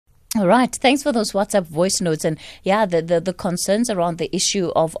All right. Thanks for those WhatsApp voice notes. And yeah, the concerns around the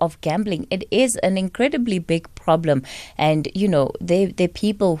issue of gambling. It is an incredibly big problem. And, they're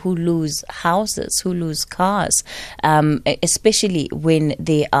people who lose houses, who lose cars, especially when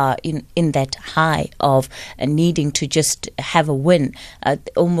they are in that high of needing to just have a win.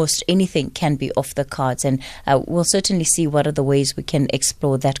 Almost anything can be off the cards. And we'll certainly see what are the ways we can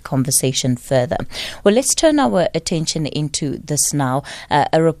explore that conversation further. Well, let's turn our attention into this now.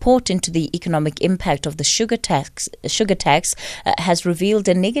 A report into the economic impact of the sugar tax has revealed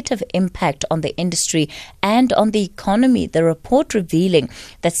a negative impact on the industry and on the economy. The report revealing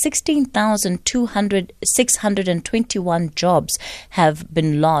that 16,621 jobs have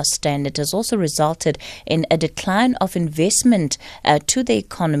been lost, and it has also resulted in a decline of investment to the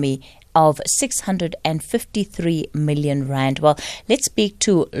economy of 653 million rand. Well, let's speak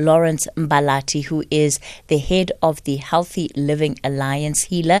to Lawrence Mbalati, who is the head of the Healthy Living Alliance,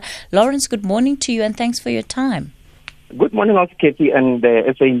 HEALA. Lawrence, good morning to you and thanks for your time. Good morning, also Katie and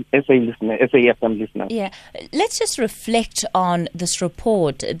SAFM listeners. Yeah, let's just reflect on this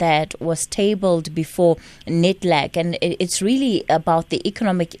report that was tabled before NEDLAC, and it's really about the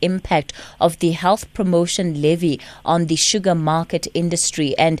economic impact of the health promotion levy on the sugar market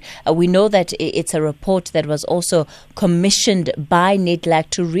industry. And we know that it's a report that was also commissioned by NEDLAC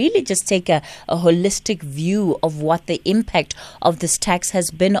to really just take a holistic view of what the impact of this tax has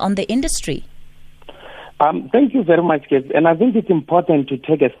been on the industry. Thank you very much, Kate. And I think it's important to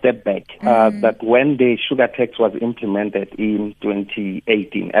take a step back that when the sugar tax was implemented in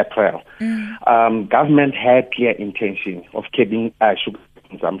 2018, April, government had clear intention of curbing sugar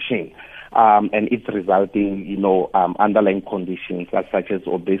consumption. And it's resulting, underlying conditions such as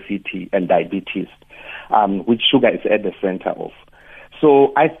obesity and diabetes, which sugar is at the center of.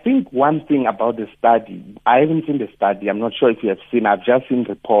 So I think one thing about the study, I haven't seen the study, I'm not sure if you have seen, I've just seen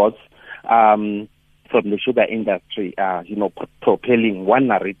reports from the sugar industry, propelling one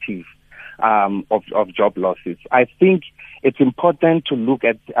narrative of job losses. I think it's important to look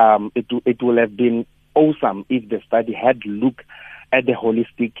at, it will have been awesome if the study had looked at the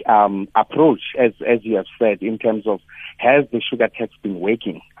holistic approach, as you have said, in terms of has the sugar tax been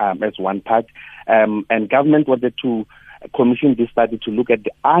working as one part, and government wanted to commission this study to look at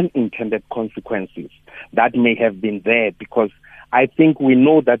the unintended consequences that may have been there, because I think we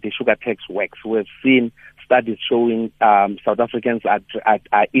know that the sugar tax works. We've seen studies showing South Africans are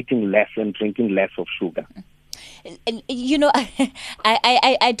eating less and drinking less of sugar.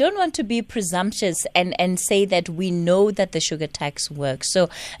 I don't want to be presumptuous and say that we know that the sugar tax works. So,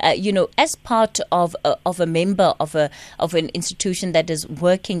 as part of a member of an institution that is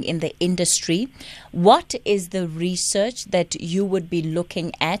working in the industry, what is the research that you would be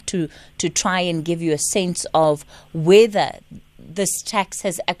looking at to try and give you a sense of whether this tax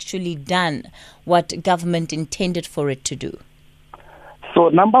has actually done what government intended for it to do? So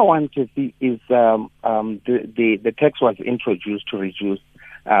number one, Kathy, is the tax was introduced to reduce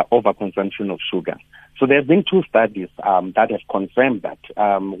overconsumption of sugar. So there have been two studies that have confirmed that.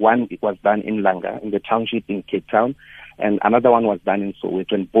 One was done in Langa, in the township in Cape Town, and another one was done in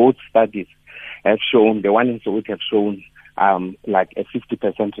Soweto. And both studies have shown, the one in Soweto have shown like a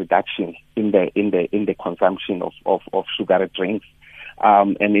 50% reduction in the consumption of sugary drinks.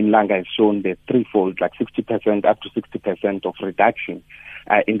 And in Langa has shown the threefold, like 60% up to 60% of reduction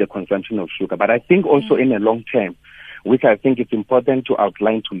in the consumption of sugar. But I think also in the long term, which I think it's important to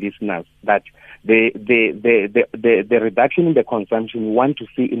outline to listeners, that the reduction in the consumption we want to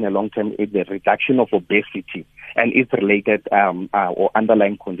see in the long term is the reduction of obesity and its related or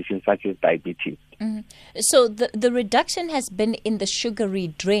underlying conditions such as diabetes. So the reduction has been in the sugary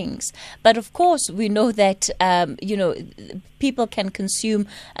drinks, but of course we know that people can consume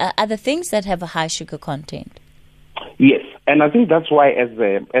other things that have a high sugar content. Yes, and I think that's why as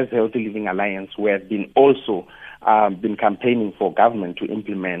Healthy Living Alliance we have been also been campaigning for government to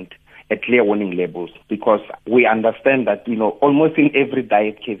implement a clear warning labels, because we understand that almost in every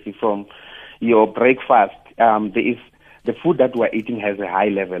diet case from your breakfast the food that we're eating has a high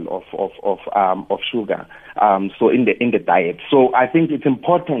level of sugar. So in the diet. So I think it's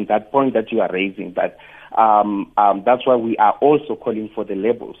important, that point that you are raising, that that's why we are also calling for the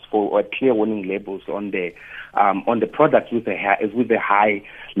labels, for clear warning labels on the products with a high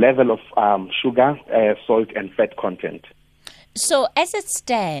level of sugar, salt, and fat content. So as it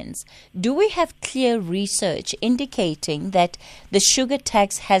stands, do we have clear research indicating that the sugar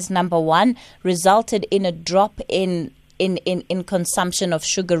tax has, number one, resulted in a drop in consumption of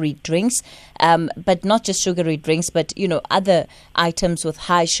sugary drinks, but not just sugary drinks, but other items with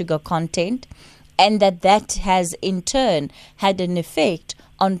high sugar content, and that has in turn had an effect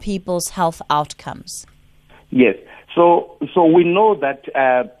on people's health outcomes? Yes. So we know that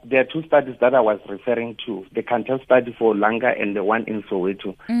there are two studies that I was referring to. The Cantel study for Langa and the one in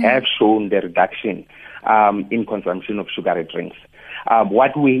Soweto have shown the reduction in consumption of sugary drinks.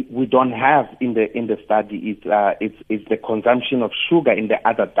 What we don't have in the study is the consumption of sugar in the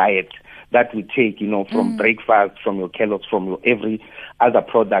other diet that we take, from breakfast, from your Kellogg's, from your every other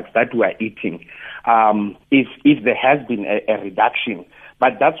products that we are eating. If there has been a reduction.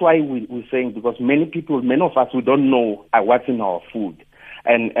 But that's why we're saying, because many of us, we don't know what's in our food.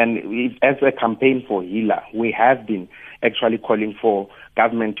 And as a campaign for HEALA, we have been actually calling for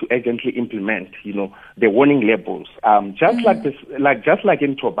government to urgently implement, the warning labels, just like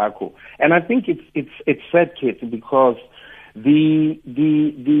in tobacco. And I think it's sad, Kate, because the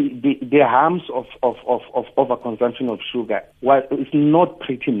harms of overconsumption of sugar is not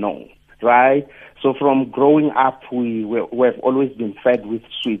pretty known. Right? So from growing up, we have always been fed with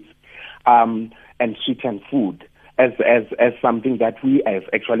sweets and sweetened food as something that we have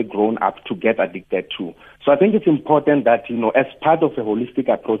actually grown up to get addicted to. So I think it's important that, as part of a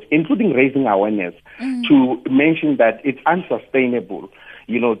holistic approach, including raising awareness, to mention that it's unsustainable,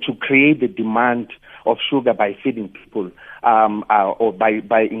 to create the demand of sugar by feeding people or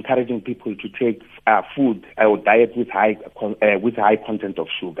by encouraging people to take food or diet with high content of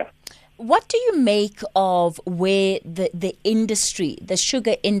sugar. What do you make of where the industry, the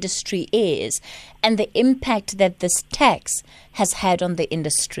sugar industry is, and the impact that this tax has had on the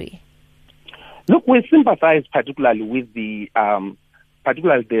industry? Look, we sympathize particularly with the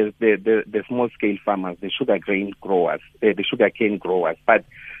small scale farmers, the sugarcane growers, but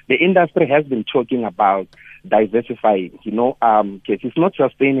the industry has been talking about diversifying. It's not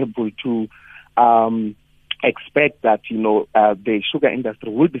sustainable to expect that the sugar industry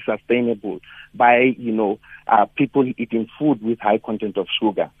will be sustainable by people eating food with high content of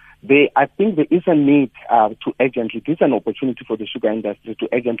sugar. I think there is a need to urgently, this is an opportunity for the sugar industry to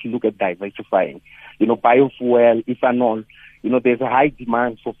urgently look at diversifying, biofuel, ethanol. There's a high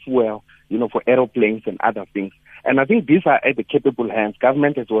demand for fuel, for aeroplanes and other things. And I think these are at the capable hands.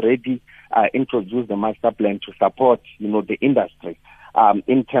 Government has already introduced the master plan to support, the industry.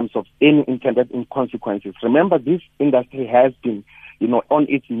 In terms of any intended consequences. Remember, this industry has been, on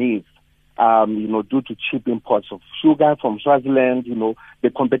its knees, due to cheap imports of sugar from Swaziland, the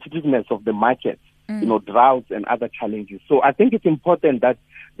competitiveness of the market, droughts and other challenges. So I think it's important that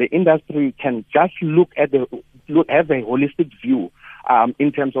the industry can just have a holistic view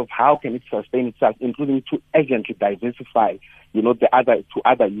in terms of how can it sustain itself, including to urgently diversify, to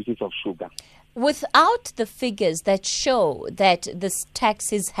other uses of sugar. Without the figures that show that this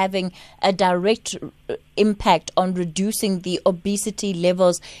tax is having a direct impact on reducing the obesity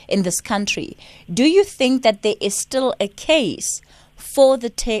levels in this country, do you think that there is still a case for the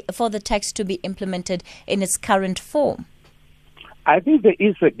tax to be implemented in its current form? I think there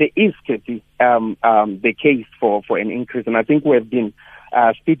is, Kathy, the case for an increase, and I think we have been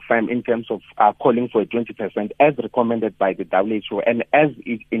speed firm in terms of calling for a 20% as recommended by the WHO and as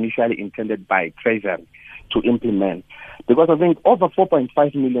it initially intended by Treasury to implement. Because I think over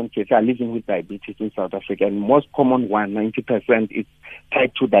 4.5 million kids are living with diabetes in South Africa, and most common one, 90%, is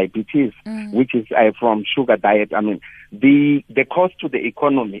type 2 diabetes, which is from sugar diet. I mean, the cost to the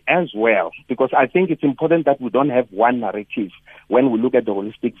economy as well, because I think it's important that we don't have one narrative when we look at the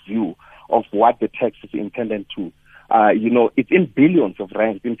holistic view of what the tax is intended to. It's in billions of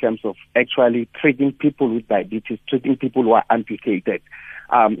rands in terms of actually treating people with diabetes, treating people who are amputated.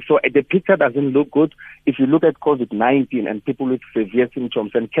 So the picture doesn't look good. If you look at COVID-19 and people with severe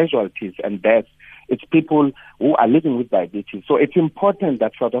symptoms and casualties and deaths, it's people who are living with diabetes. So it's important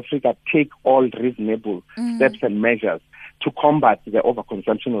that South Africa take all reasonable steps and measures to combat the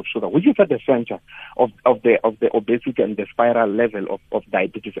overconsumption of sugar, which is at the center of the obesity and the spiral level of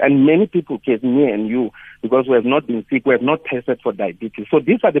diabetes. And many people, me and you, because we have not been sick, we have not tested for diabetes. So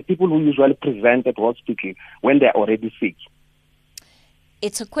these are the people who usually present at hospital when they're already sick.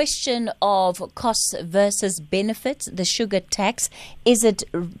 It's a question of costs versus benefits. The sugar tax, is it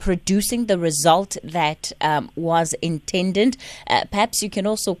producing the result that was intended? Perhaps you can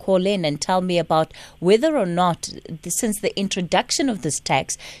also call in and tell me about whether or not, since the introduction of this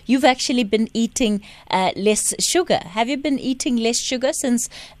tax, you've actually been eating less sugar. Have you been eating less sugar since,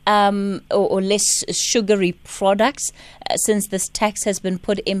 or less sugary products since this tax has been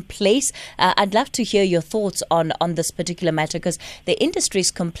put in place? I'd love to hear your thoughts on this particular matter, because the industry is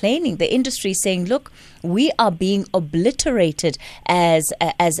complaining. The industry is saying, look, we are being obliterated as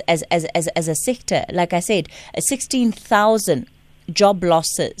a sector. Like I said, 16,000 job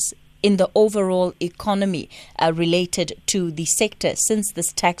losses in the overall economy related to the sector since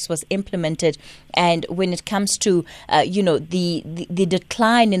this tax was implemented? And when it comes to, the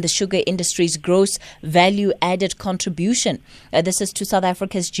decline in the sugar industry's gross value added contribution, this is to South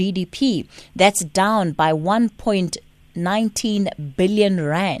Africa's GDP, that's down by 1.19 billion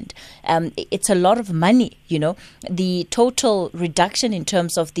rand. It's a lot of money, The total reduction in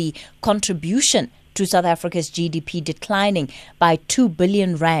terms of the contribution to South Africa's GDP declining by 2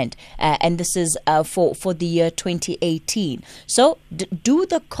 billion rand, and this is for the year 2018. So do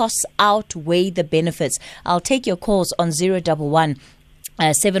the costs outweigh the benefits? I'll take your calls on 011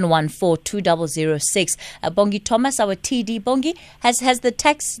 714-2006. Bongi Thomas, our TD. Bongi, has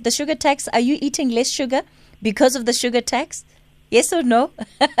the sugar tax, are you eating less sugar because of the sugar tax? Yes or no?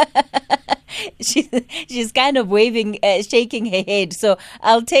 She's kind of waving, shaking her head. So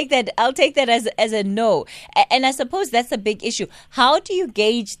I'll take that as a no. And I suppose that's a big issue. How do you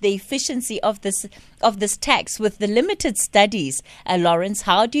gauge the efficiency of this tax with the limited studies, Lawrence?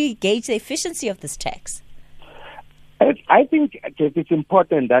 How do you gauge the efficiency of this tax? I think it's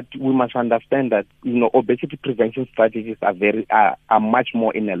important that we must understand that obesity prevention strategies are much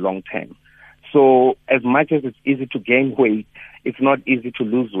more in the long term. So as much as it's easy to gain weight, it's not easy to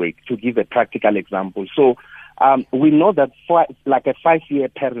lose weight, to give a practical example. So we know that for like a 5-year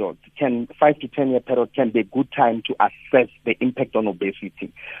period, 5 to 10 year period can be a good time to assess the impact on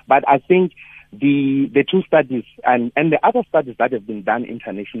obesity. But I think the two studies and the other studies that have been done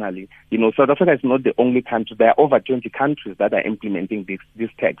internationally, South Africa is not the only country. There are over 20 countries that are implementing this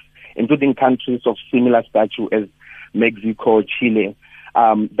tax, including countries of similar stature as Mexico, Chile,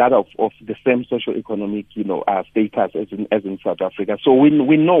 that of the same socioeconomic, status as in South Africa. So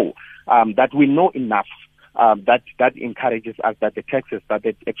we know that we know enough that encourages us that the tax has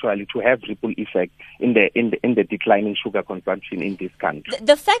started actually to have ripple effect in the declining sugar consumption in this country.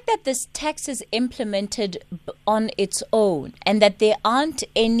 The fact that this tax is implemented on its own and that there aren't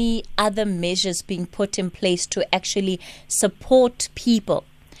any other measures being put in place to actually support people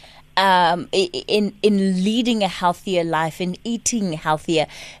in leading a healthier life, in eating healthier,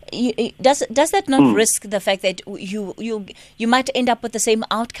 does that not risk the fact that you might end up with the same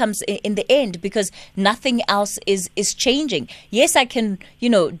outcomes in the end because nothing else is changing? Yes, I can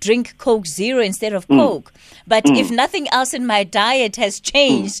drink Coke Zero instead of Coke, but if nothing else in my diet has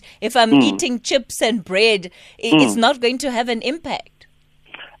changed, if I'm eating chips and bread, it's not going to have an impact.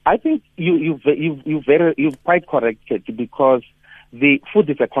 I think you're quite correct, Katie, because the food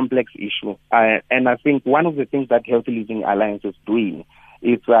is a complex issue, and I think one of the things that Healthy Living Alliance is doing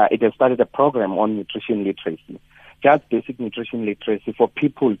is it has started a program on nutrition literacy, just basic nutrition literacy for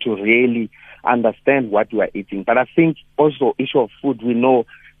people to really understand what you are eating. But I think also issue of food, we know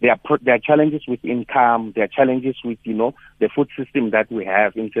there are challenges with income, there are challenges with the food system that we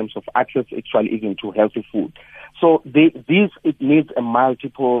have in terms of access actually even to healthy food. So it needs a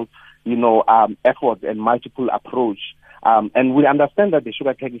multiple effort and multiple approach. And we understand that the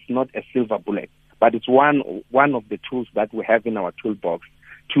sugar tax is not a silver bullet, but it's one of the tools that we have in our toolbox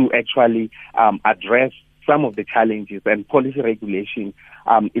to actually address some of the challenges, and policy regulation.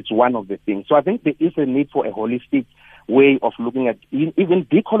 It's one of the things. So I think there is a need for a holistic way of looking at even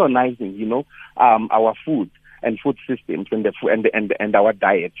decolonizing, our food and food systems and our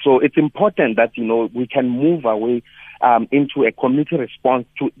diet. So it's important that we can move away into a community response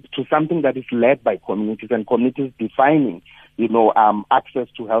to something that is led by communities and communities defining, access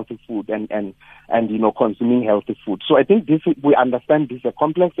to healthy food and consuming healthy food. So I think we understand this is a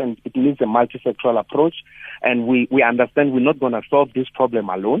complex and it needs a multi-sectoral approach, and we understand we're not going to solve this problem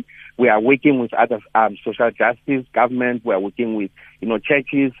alone. We are working with other social justice, government. We are working with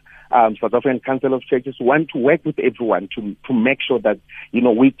churches. South African Council of Churches want to work with everyone to make sure that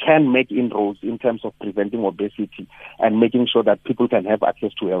we can make inroads in terms of preventing obesity and making sure that people can have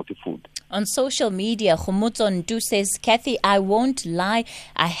access to healthy food. On social media, Khomotso Ndu says, Kathy, I won't lie,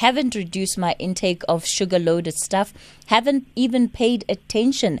 I haven't reduced my intake of sugar-loaded stuff, haven't even paid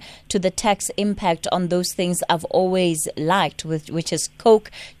attention to the tax impact on those things I've always liked, which is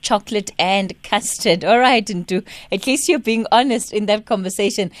Coke, chocolate, and custard. All right, Ndu, at least you're being honest in that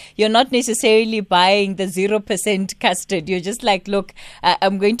conversation. You're not necessarily buying the 0% custard. You're just like, look,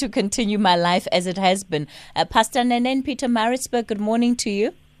 I'm going to continue my life as it has been. Pastor Nenen Peter Maritzburg, good morning to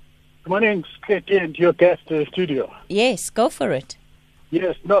you. Good morning, Katie, and your guest in the studio. Yes, go for it.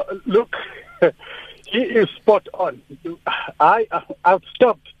 Yes, no, look, he is spot on. I've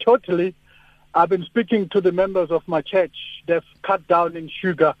stopped totally. I've been speaking to the members of my church. They've cut down in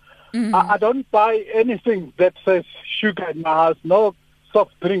sugar. Mm-hmm. I don't buy anything that says sugar in my house, no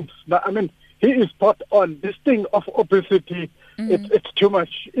soft drinks. I mean, he is spot on. This thing of obesity It's too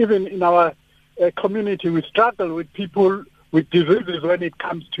much. Even in our community, we struggle with people with diseases when it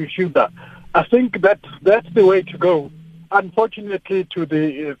comes to sugar. I think that's the way to go. Unfortunately, to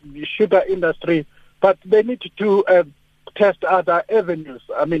the sugar industry, but they need to test other avenues.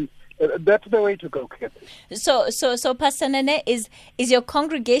 I mean, that's the way to go, Kathy. So, Pastor Nene, is your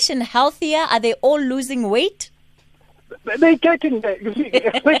congregation healthier? Are they all losing weight? They're getting there. You see,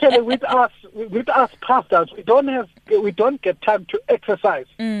 especially with us pastors, we don't get time to exercise,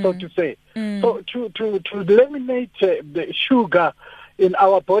 so to say. So to eliminate the sugar in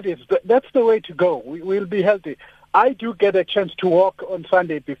our bodies, that's the way to go. We'll be healthy. I do get a chance to walk on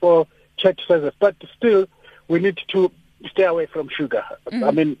Sunday before church service, but still we need to stay away from sugar.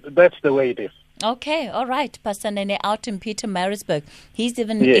 I mean, that's the way it is. Okay, all right. Pastor Nene out in Pietermaritzburg. He's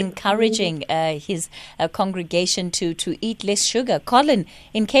even encouraging his congregation to eat less sugar. Colin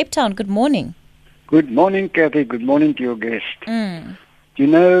in Cape Town, good morning. Good morning, Kathy. Good morning to your guest. You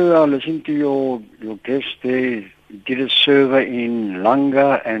know, I listened to your guest there. He did a survey in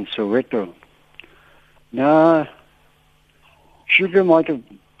Langa and Soweto. Now, sugar might have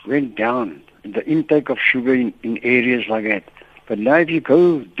went down, the intake of sugar in areas like that. But now if you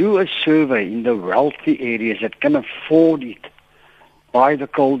go do a survey in the wealthy areas that can afford it, buy the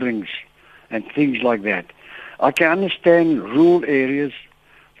cold drinks and things like that. I can understand rural areas,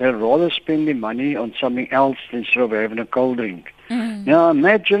 they'll rather spend their money on something else instead of having a cold drink. Now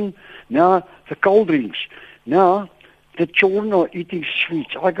imagine, now the cold drinks. Now the children are eating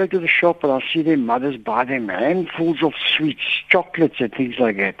sweets. I go to the shop and I see their mothers buy them handfuls of sweets, chocolates and things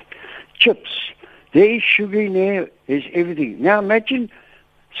like that. Chips. There is sugar in there, there's everything. Now imagine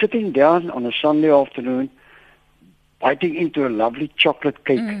sitting down on a Sunday afternoon, biting into a lovely chocolate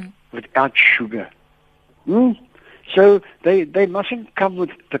cake without sugar. So they mustn't come with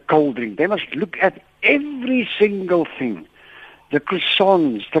the cold drink. They must look at every single thing. The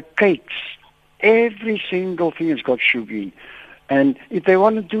croissants, the cakes, every single thing has got sugar in. And if they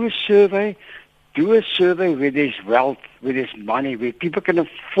want to do a survey where there's wealth, where there's money, where people can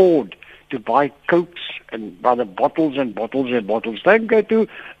afford to buy Cokes and by the bottles and bottles and bottles. Don't go to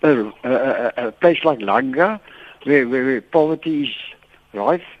a place like Langa where poverty is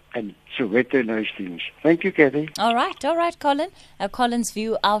rife and Soweto and those things. Thank you, Kathy. All right, Colin. Colin's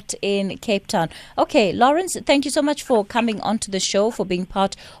view out in Cape Town. Okay, Lawrence, thank you so much for coming onto the show, for being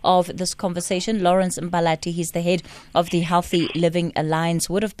part of this conversation. Lawrence Mbalati, he's the head of the Healthy Living Alliance.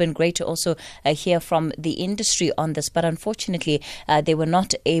 Would have been great to also hear from the industry on this, but unfortunately, they were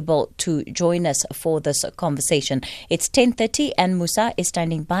not able to join us for this conversation. It's 10:30 and Musa is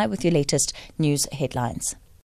standing by with your latest news headlines.